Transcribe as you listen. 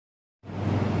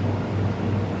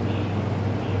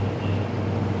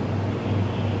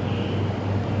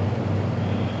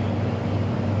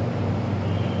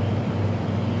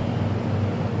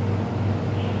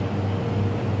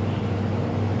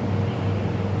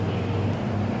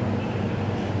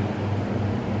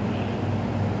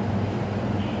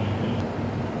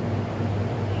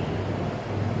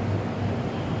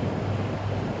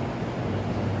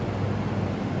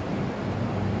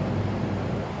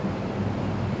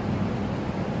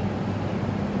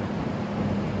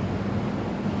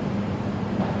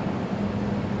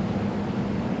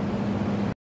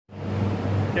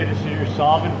Okay, this is your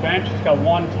solvent bench. It's got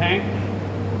one tank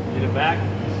in the back,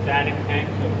 a static tank.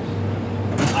 So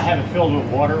I have it filled with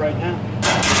water right now.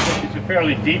 It's a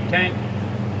fairly deep tank.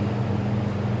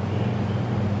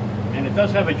 And it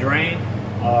does have a drain.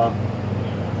 It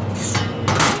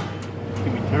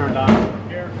can be turned on over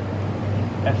here.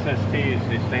 SST is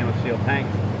the stainless steel tank.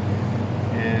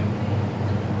 And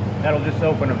that'll just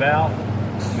open a valve.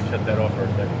 Let me shut that off for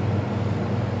a second.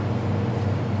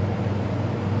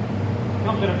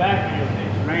 Come to the back here,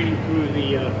 it's draining through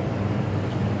the,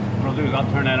 what I'll do is I'll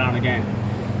turn that on again.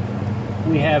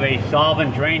 We have a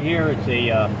solvent drain here. It's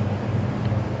a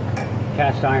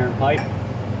cast iron pipe.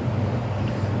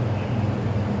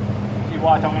 See,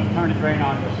 watch, I'm going to turn the drain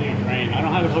on, you'll see it drain. I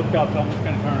don't have it hooked up, so I'm just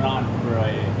going to turn it on for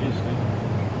an instant.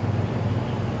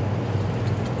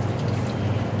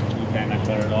 Okay, I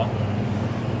shut it off.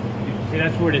 See,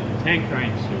 that's where the tank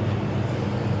drains to.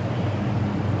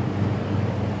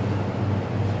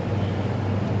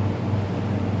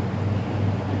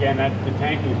 Again, the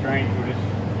tank is drained through this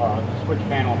switch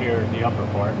panel here, the upper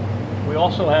part. We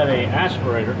also have a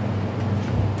aspirator.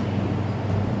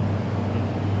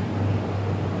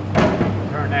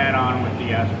 Turn that on with the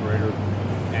aspirator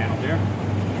panel here.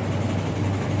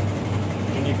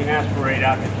 And you can aspirate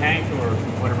out the tank or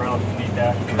whatever else you need to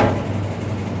aspirate.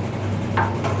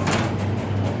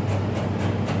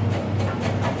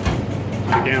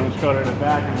 Again, let's go to the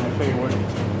back and I'll show you what,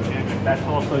 and that's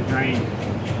also drained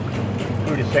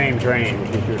through the same drain,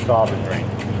 which is your solvent drain.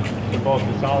 So both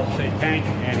the solid state tank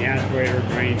and the aspirator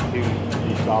drain to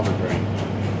the solvent drain.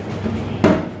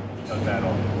 Shut that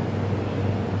off.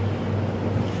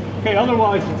 Okay,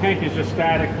 otherwise the tank is just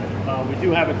static. We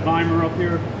do have a timer up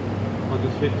here. I'll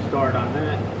just hit start on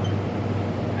that.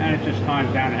 And it just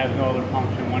times down. It has no other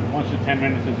function. Once the 10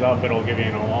 minutes is up, it'll give you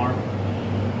an alarm.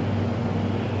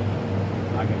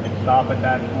 I can hit stop at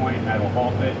that point, and that'll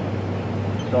halt it.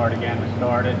 Start again to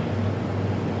start it.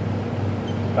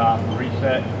 Stop,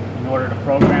 reset. In order to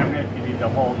program it, you need to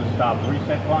hold the stop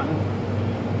reset button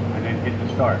and then hit the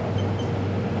start.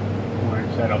 We're in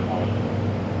setup mode.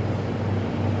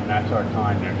 And that's our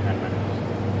time there, 10 minutes.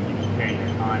 You can change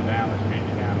your time down. Let's change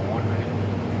it down to 1 minute.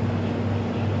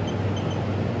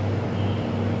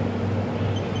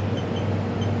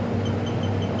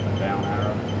 Down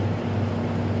arrow.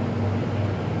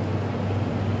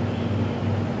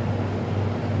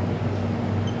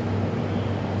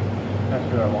 That's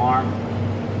your alarm.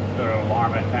 Go to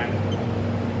alarm at 10.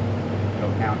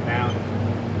 It'll count down.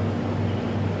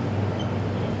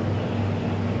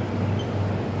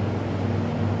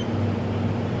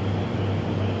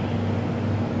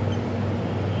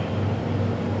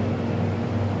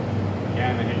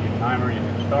 Again, then hit your timer, you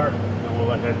can start, and we'll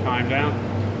let that time down.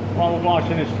 While we're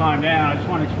watching this time down, I just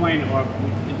want to explain,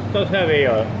 it does have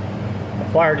a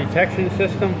fire detection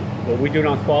system. But we do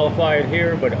not qualify it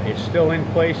here, but it's still in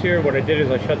place here. What I did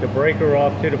is I shut the breaker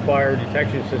off to the fire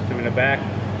detection system in the back,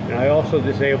 and I also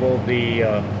disabled the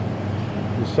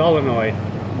solenoid,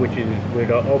 which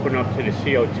would open up to the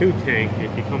CO2 tank.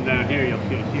 If you come down here, you'll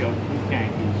see the CO2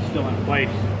 tank is still in place.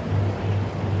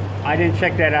 I didn't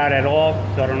check that out at all,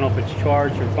 so I don't know if it's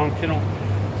charged or functional.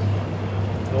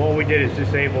 So all we did is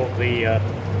disable the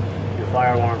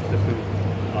fire alarm system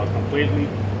completely.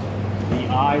 The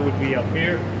eye would be up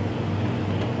here.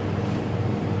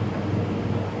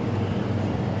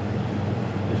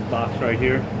 Box right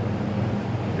here,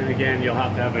 and again you'll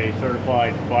have to have a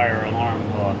certified fire alarm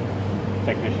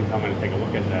technician come in and take a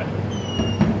look at that.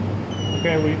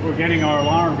 Okay, we're getting our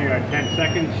alarm here at 10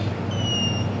 seconds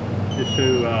just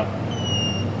to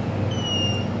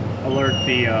alert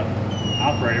the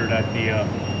operator that the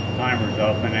timer's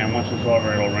up, and then once it's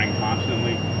over it'll ring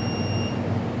constantly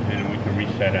and we can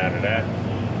reset out of that.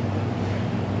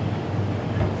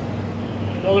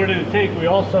 Other than the tank, we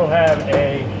also have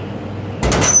a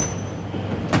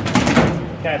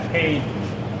Cascade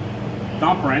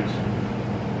dump rinse.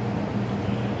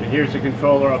 And here's the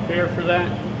controller up here for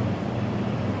that.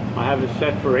 I have it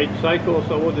set for 8 cycles,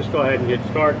 so we'll just go ahead and get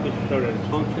started just to show that it's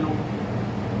functional.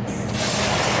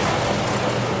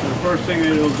 And the first thing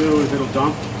that it'll do is it'll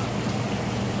dump.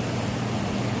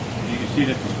 You can see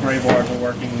that the spray bars are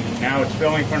working. Now it's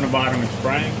filling from the bottom and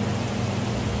spraying.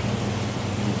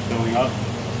 It's filling up.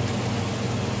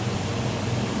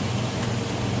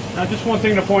 Now just one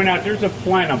thing to point out, there's a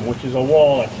plenum, which is a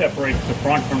wall that separates the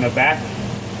front from the back.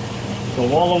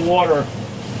 So all the water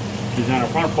is on the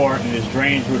front part and is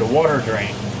drained through the water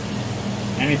drain.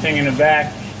 Anything in the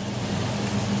back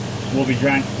will be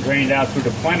drained out through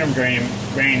the plenum drain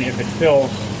if it fills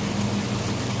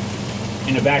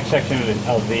in the back section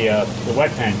of the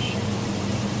wet bench.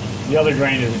 The other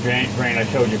drain is the drain I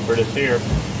showed you for this here,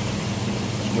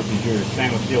 which is your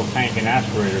stainless steel tank and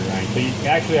aspirator drain. So you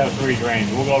actually have 3 drains.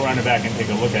 We'll go around the back and take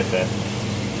a look at that.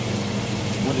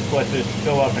 We'll just let this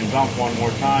fill up and dump one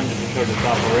more time just to show this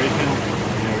operational.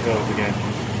 And there it goes again.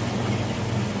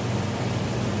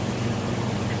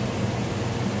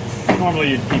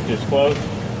 Normally you'd keep this closed.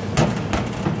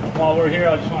 While we're here,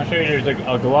 I just want to show you there's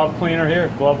a glove cleaner here,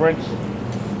 glove rinse.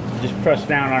 Just press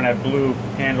down on that blue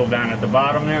handle down at the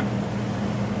bottom there.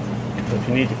 So if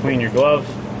you need to clean your gloves,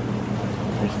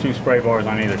 there's 2 spray bars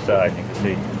on either side, you can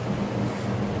see.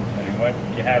 Anyway,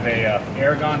 you have a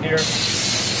air gun here,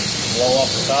 blow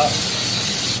off the top,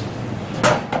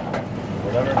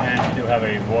 whatever, and you do have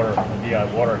a DI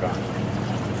water gun.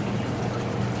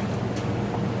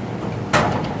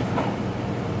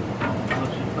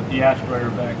 The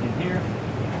aspirator back in here.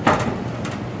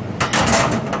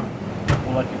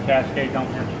 We'll let the cascade dump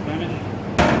here to finish.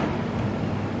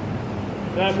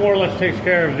 That more or less takes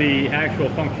care of the actual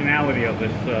functionality of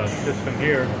this system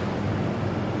here.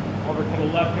 Over to the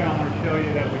left here, I'm going to show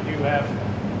you that we do have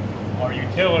our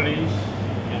utilities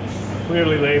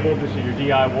clearly labeled. This is your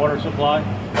DI water supply.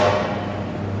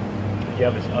 You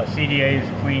have a CDA's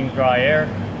clean dry air,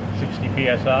 60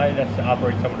 psi. That's to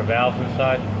operate some of the valves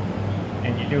inside.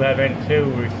 And you do have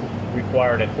N2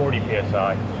 required at 40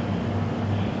 psi.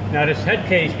 Now this head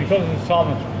case, because of the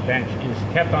solvent bench, is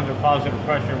kept under positive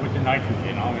pressure with the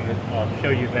nitrogen. I'm going to show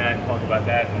you that and talk about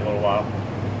that in a little while.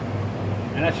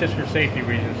 And that's just for safety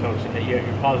reasons, so you have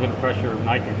your positive pressure of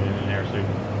nitrogen in there, so you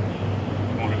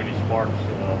won't have any sparks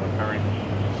occurring.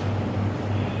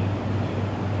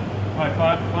 All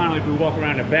right, finally, if we walk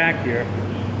around the back here,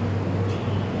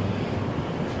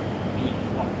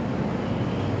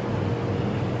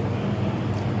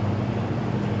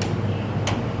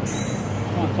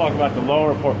 talk about the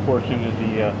lower portion of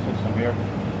the system here.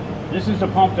 This is the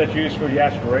pump that's used for the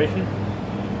aspiration.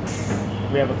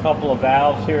 We have a couple of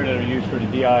valves here that are used for the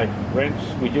DI rinse.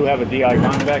 We do have a DI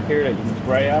gun back here that you can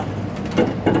spray out.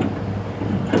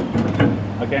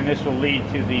 Again, this will lead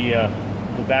to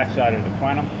the back side of the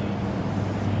plenum.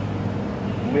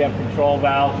 We have control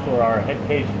valves for our head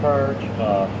case purge,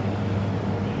 our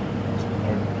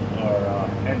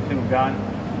N2 gun.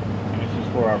 And this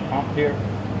is for our pump here.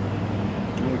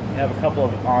 We have a couple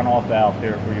of on-off valves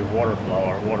here for your water flow.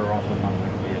 Our water also comes in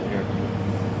here.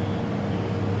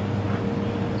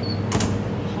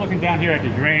 Just looking down here at the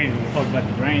drains, we'll talk about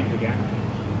the drains again.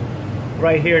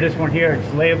 Right here, this one here,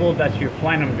 it's labeled. That's your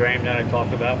plenum drain that I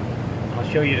talked about. I'll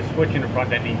show you the switch in the front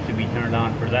that needs to be turned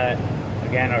on for that.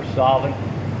 Again, our solvent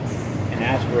and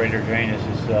aspirator drain is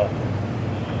this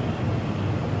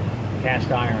cast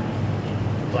iron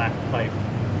black pipe.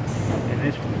 And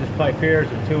this pipe here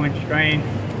is a 2-inch drain.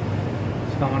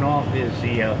 It's coming off is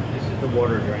the this is the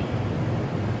water drain.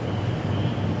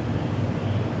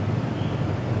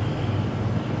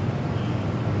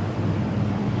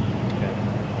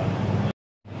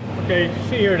 Okay, you can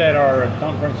see here that our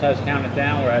dump rinse has counted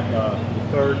down. We're at the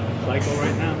 3rd cycle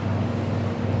right now.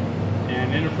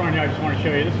 And in the front here, I just want to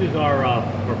show you, this is our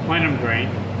plenum drain.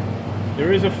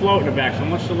 There is a float in the back, so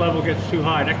once the level gets too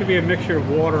high, that could be a mixture of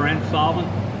water and solvent.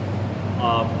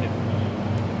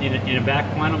 In a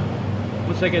back plenum.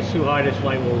 Once that gets too high, this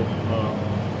light will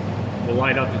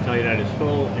light up to tell you that it's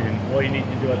full, and all you need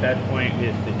to do at that point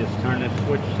is to just turn this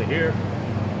switch to here,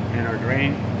 and our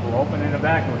drain will open in the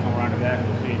back, and we'll come around the back and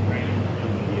we'll see it draining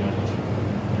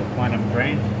through the plenum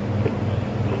drain.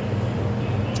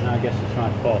 I guess it's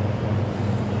not full.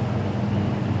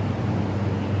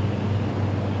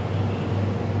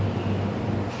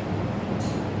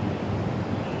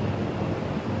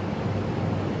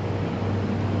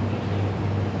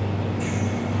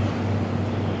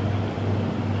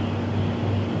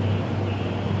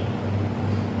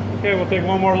 Okay, we'll take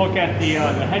one more look at the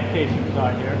head case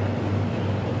inside here.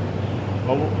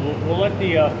 But we'll let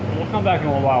the we'll come back in a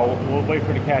little while. We'll wait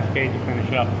for the cascade to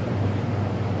finish up.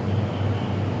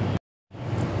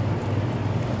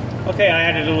 Okay, I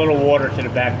added a little water to the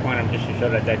back plenum just to show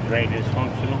that that drain is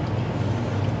functional.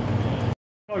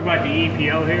 Talk about the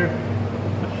EPO here.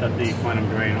 Let's shut the plenum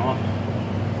drain off.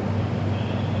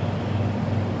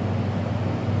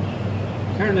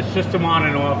 Turn the system on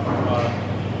and off.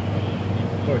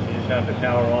 Of course, you just have the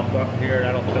power off up here.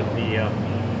 That'll shut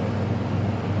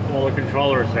all the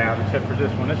controllers down, except for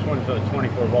this one. This one's a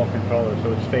 24-volt controller,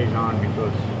 so it stays on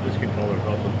because this controller is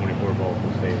also 24 volts.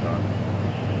 It stays on.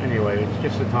 Anyway, it's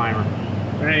just a timer.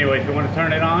 But anyway, if you want to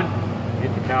turn it on,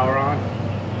 hit the power on,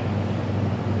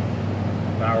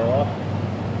 power off.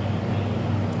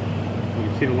 You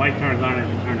can see the light turns on as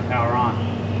you turn the power on.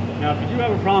 Now, if you do have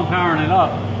a problem powering it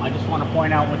up, I just want to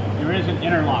point out there is an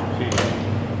interlock chain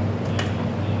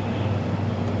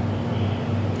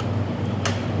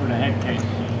for the head case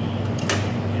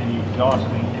and the exhaust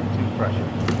and tube pressure.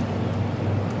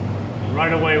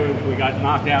 Right away, we got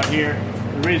knocked out here.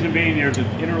 The reason being, there's an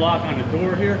interlock on the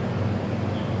door here.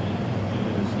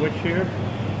 There's a switch here.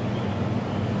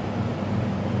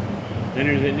 Then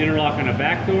there's an interlock on the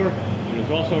back door. There's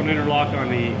also an interlock on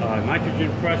the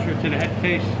nitrogen pressure to the head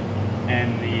case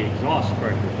and the exhaust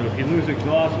pressure. So if you lose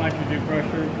exhaust nitrogen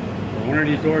pressure, or one of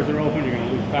these doors are open, you're going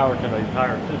to lose power to the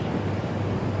entire system.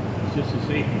 It's just a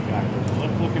safety factor. So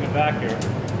let's look in the back here.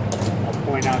 I'll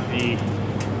point out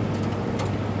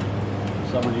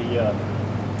some of the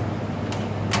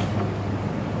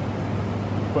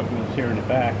equipment that's here in the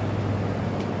back.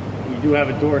 We do have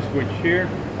a door switch here.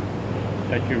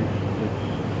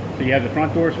 So you have the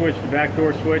front door switch, the back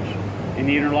door switch. In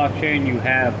the interlock chain, you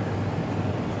have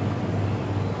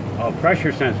a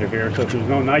pressure sensor here. So if there's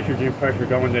no nitrogen pressure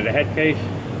going to the head case,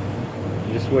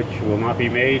 this switch will not be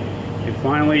made. And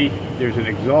finally, there's an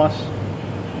exhaust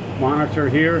monitor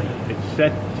here. It's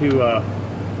set to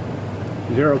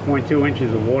 0.2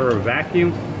 inches of water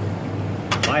vacuum.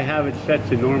 I have it set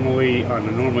to normally on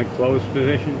the normally closed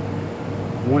position.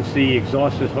 Once the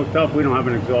exhaust is hooked up, we don't have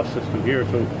an exhaust system here,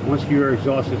 so once your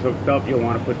exhaust is hooked up, you'll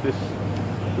want to put this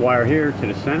wire here to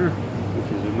the center,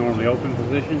 which is a normally open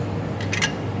position.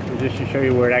 And just to show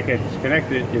you where that gets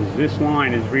connected, is this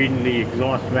line is reading the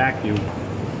exhaust vacuum.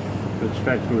 So it's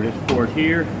fed through this port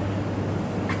here,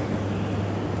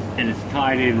 and it's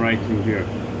tied in right through here.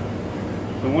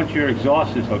 So once your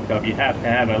exhaust is hooked up, you have to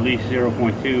have at least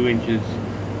 0.2 inches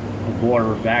of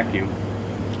water vacuum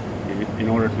in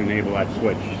order to enable that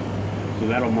switch. So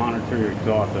that'll monitor your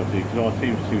exhaust. If the exhaust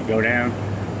seems to go down,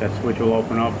 that switch will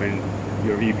open up and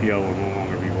your VPO will no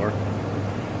longer be working.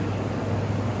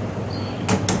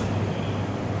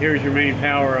 Here's your main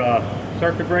power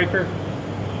circuit breaker.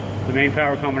 The main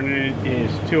power coming in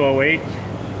is 208.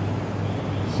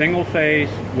 Single phase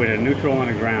with a neutral and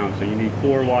a ground, so you need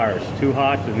 4 wires, 2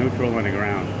 hots, a neutral, and a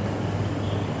ground.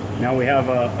 Now we have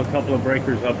a couple of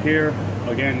breakers up here.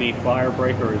 Again, the fire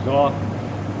breaker is off.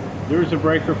 There's a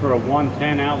breaker for a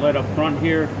 110 outlet up front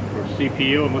here, or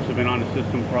CPU. It must have been on the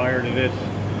system prior to this.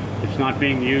 It's not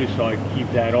being used, so I keep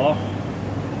that off.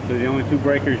 So the only 2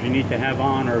 breakers you need to have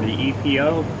on are the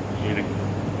EPO, and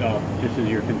this is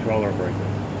your controller breaker.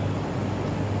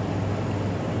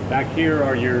 Back here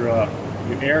are your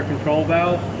air control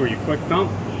valve for your quick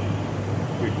dump,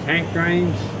 your tank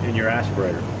drains, and your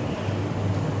aspirator.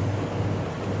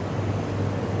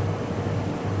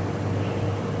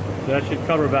 So that should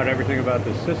cover about everything about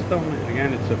the system. And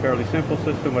again, it's a fairly simple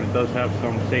system, but it does have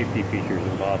some safety features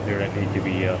involved here that need to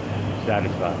be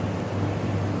satisfied.